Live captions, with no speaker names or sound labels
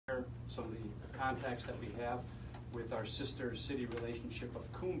some of the contacts that we have with our sister city relationship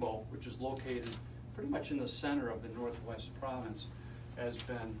of Kumbo, which is located pretty much in the center of the Northwest province, has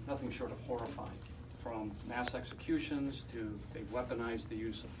been nothing short of horrifying. From mass executions to they've weaponized the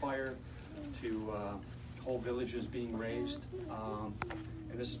use of fire to whole villages being razed.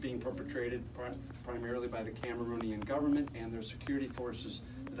 And this is being perpetrated primarily by the Cameroonian government and their security forces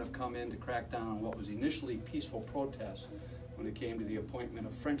that have come in to crack down on what was initially peaceful protests when it came to the appointment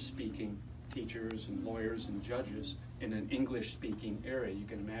of French-speaking teachers and lawyers and judges in an English-speaking area. You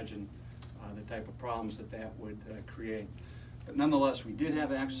can imagine the type of problems that that would create. But nonetheless, we did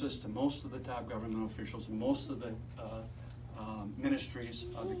have access to most of the top government officials, most of the ministries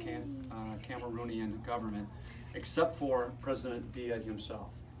of the Cameroonian government, except for President Biya himself,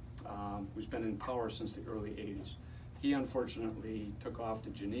 who's been in power since the early 80s. He unfortunately took off to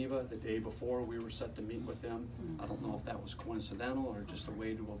Geneva the day before we were set to meet with him. I don't know if that was coincidental or just a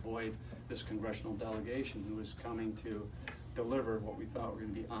way to avoid this congressional delegation who was coming to deliver what we thought were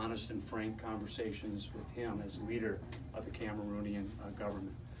going to be honest and frank conversations with him as leader of the Cameroonian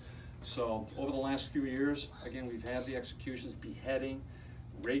government. So over the last few years, again, we've had the executions, beheading,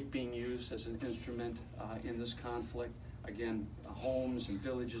 rape being used as an instrument in this conflict. Again, homes and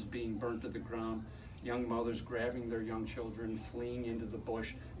villages being burnt to the ground, young mothers grabbing their young children, fleeing into the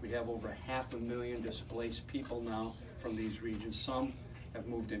bush. We have over 500,000 displaced people now from these regions. Some have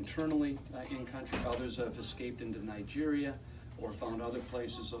moved internally in country, others have escaped into Nigeria or found other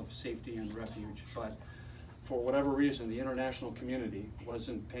places of safety and refuge. But for whatever reason, the international community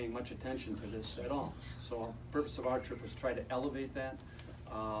wasn't paying much attention to this at all. So the purpose of our trip was to try to elevate that.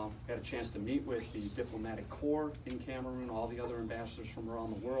 Had a chance to meet with the diplomatic corps in Cameroon, all the other ambassadors from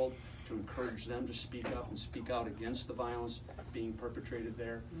around the world, to encourage them to speak up and speak out against the violence being perpetrated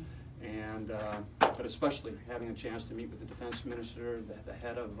there. And but especially having a chance to meet with the defense minister, the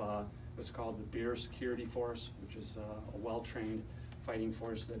head of what's called the Beer Security Force, which is a well-trained fighting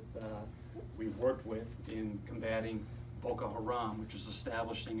force that we've worked with in combating Boko Haram, which is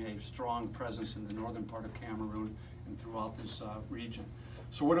establishing a strong presence in the northern part of Cameroon and throughout this region.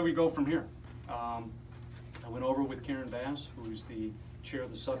 So where do we go from here? I went over with Karen Bass, who's the chair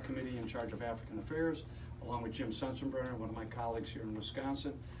of the subcommittee in charge of African Affairs, along with Jim Sensenbrenner, one of my colleagues here in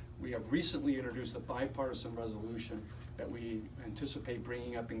Wisconsin. We have recently introduced a bipartisan resolution that we anticipate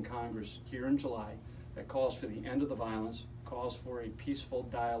bringing up in Congress here in July that calls for the end of the violence, calls for a peaceful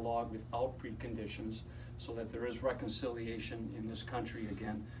dialogue without preconditions so that there is reconciliation in this country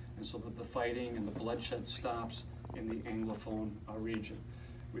again and so that the fighting and the bloodshed stops in the Anglophone region.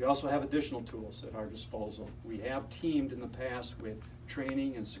 We also have additional tools at our disposal. We have teamed in the past with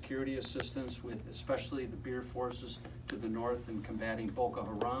training and security assistance with especially the Beer forces to the north in combating Boko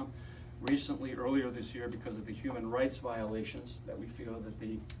Haram. Recently, earlier this year, because of the human rights violations that we feel that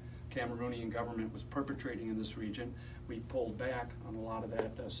the Cameroonian government was perpetrating in this region, we pulled back on a lot of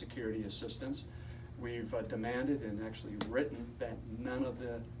that security assistance. We've demanded and actually written that none of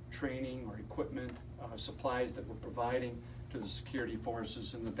the training or equipment, supplies that we're providing to the security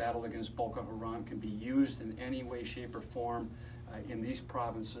forces in the battle against Boko Haram can be used in any way, shape, or form in these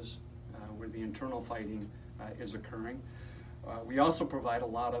provinces where the internal fighting is occurring. We also provide a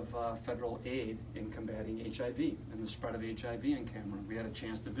lot of federal aid in combating HIV and the spread of HIV in Cameroon. We had a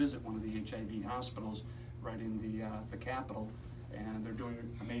chance to visit one of the HIV hospitals right in the capital, and they're doing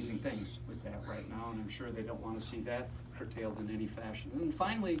amazing things with that right now, and I'm sure they don't want to see that curtailed in any fashion. And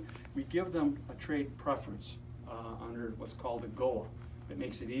finally, we give them a trade preference under what's called a GOA. It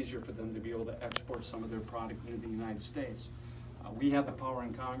makes it easier for them to be able to export some of their product into the United States. We have the power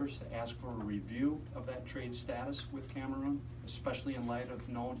in Congress to ask for a review of that trade status with Cameroon, especially in light of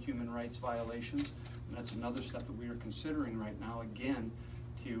known human rights violations. And that's another step that we are considering right now, again,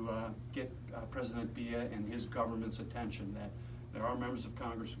 to get President Biya and his government's attention that there are members of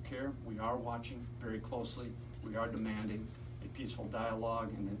Congress who care. We are watching very closely. We are demanding a peaceful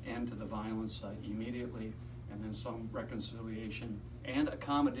dialogue and an end to the violence immediately, and then some reconciliation and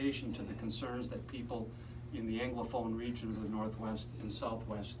accommodation to the concerns that people in the Anglophone region of the Northwest and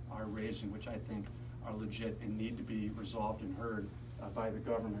Southwest are raising, which I think are legit and need to be resolved and heard by the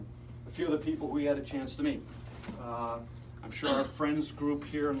government. A few of the people we had a chance to meet. I'm sure our friends group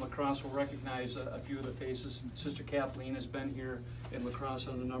here in La Crosse will recognize a few of the faces. Sister Kathleen has been here in La Crosse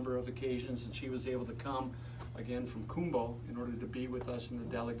on a number of occasions, and she was able to come again from Kumbo in order to be with us in the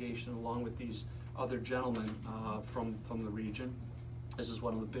delegation along with these other gentlemen from the region. This is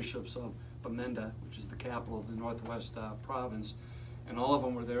one of the bishops of Bamenda, which is the capital of the Northwest province, and all of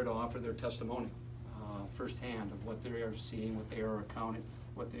them were there to offer their testimony firsthand of what they are seeing, what they are accounting,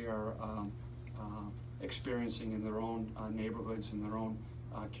 what they are experiencing in their own neighborhoods, in their own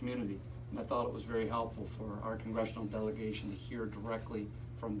community. And I thought it was very helpful for our congressional delegation to hear directly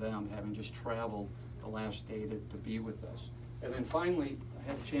from them, having just traveled the last day to be with us. And then finally,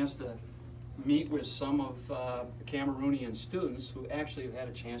 I had a chance to meet with some of the Cameroonian students who actually have had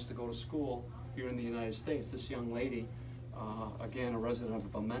a chance to go to school here in the United States. This young lady, again a resident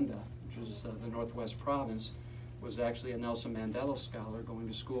of Bamenda, which is the Northwest Province, was actually a Nelson Mandela Scholar going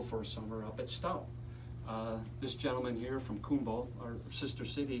to school for a summer up at Stout. This gentleman here from Kumbo, our sister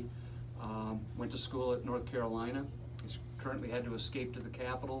city, went to school at North Carolina. He's currently had to escape to the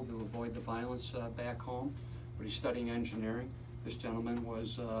capital to avoid the violence back home, but he's studying engineering. This gentleman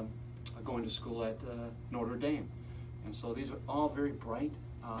was going to school at Notre Dame. And so these are all very bright,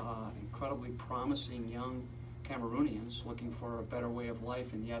 incredibly promising young Cameroonians looking for a better way of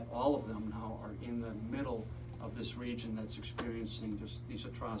life, and yet all of them now are in the middle of this region that's experiencing just these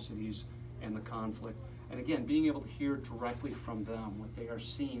atrocities and the conflict. And again, being able to hear directly from them what they are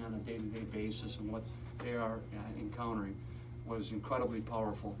seeing on a day-to-day basis and what they are encountering was incredibly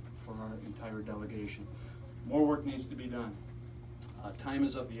powerful for our entire delegation. More work needs to be done. Time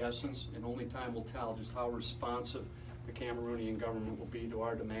is of the essence, and only time will tell just how responsive the Cameroonian government will be to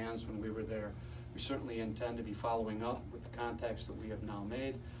our demands when we were there. We certainly intend to be following up with the contacts that we have now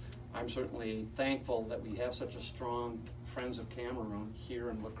made. I'm certainly thankful that we have such a strong Friends of Cameroon here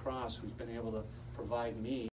in La Crosse who's been able to provide me